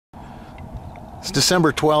It's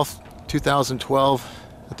December 12th, 2012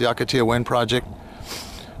 at the Ocotillo Wind Project.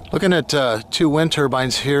 Looking at two wind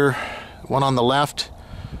turbines here. One on the left,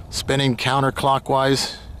 spinning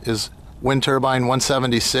counterclockwise, is wind turbine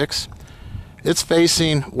 176. It's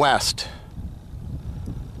facing west,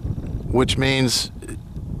 which means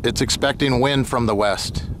it's expecting wind from the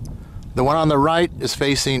west. The one on the right is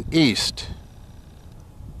facing east.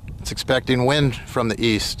 It's expecting wind from the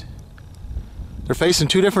east. They're facing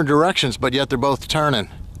two different directions, but yet they're both turning.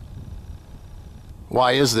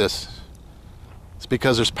 Why is this? It's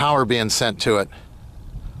because there's power being sent to it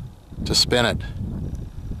to spin it.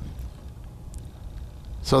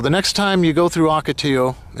 So the next time you go through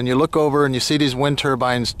Ocotillo and you look over and you see these wind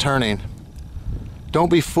turbines turning,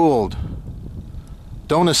 don't be fooled.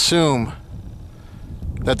 Don't assume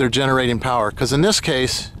that they're generating power, because in this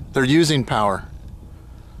case, they're using power.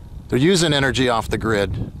 They're using energy off the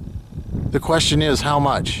grid. The question is, how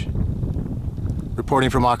much? Reporting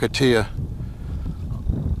from Ocotillo,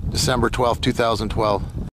 December 12, 2012.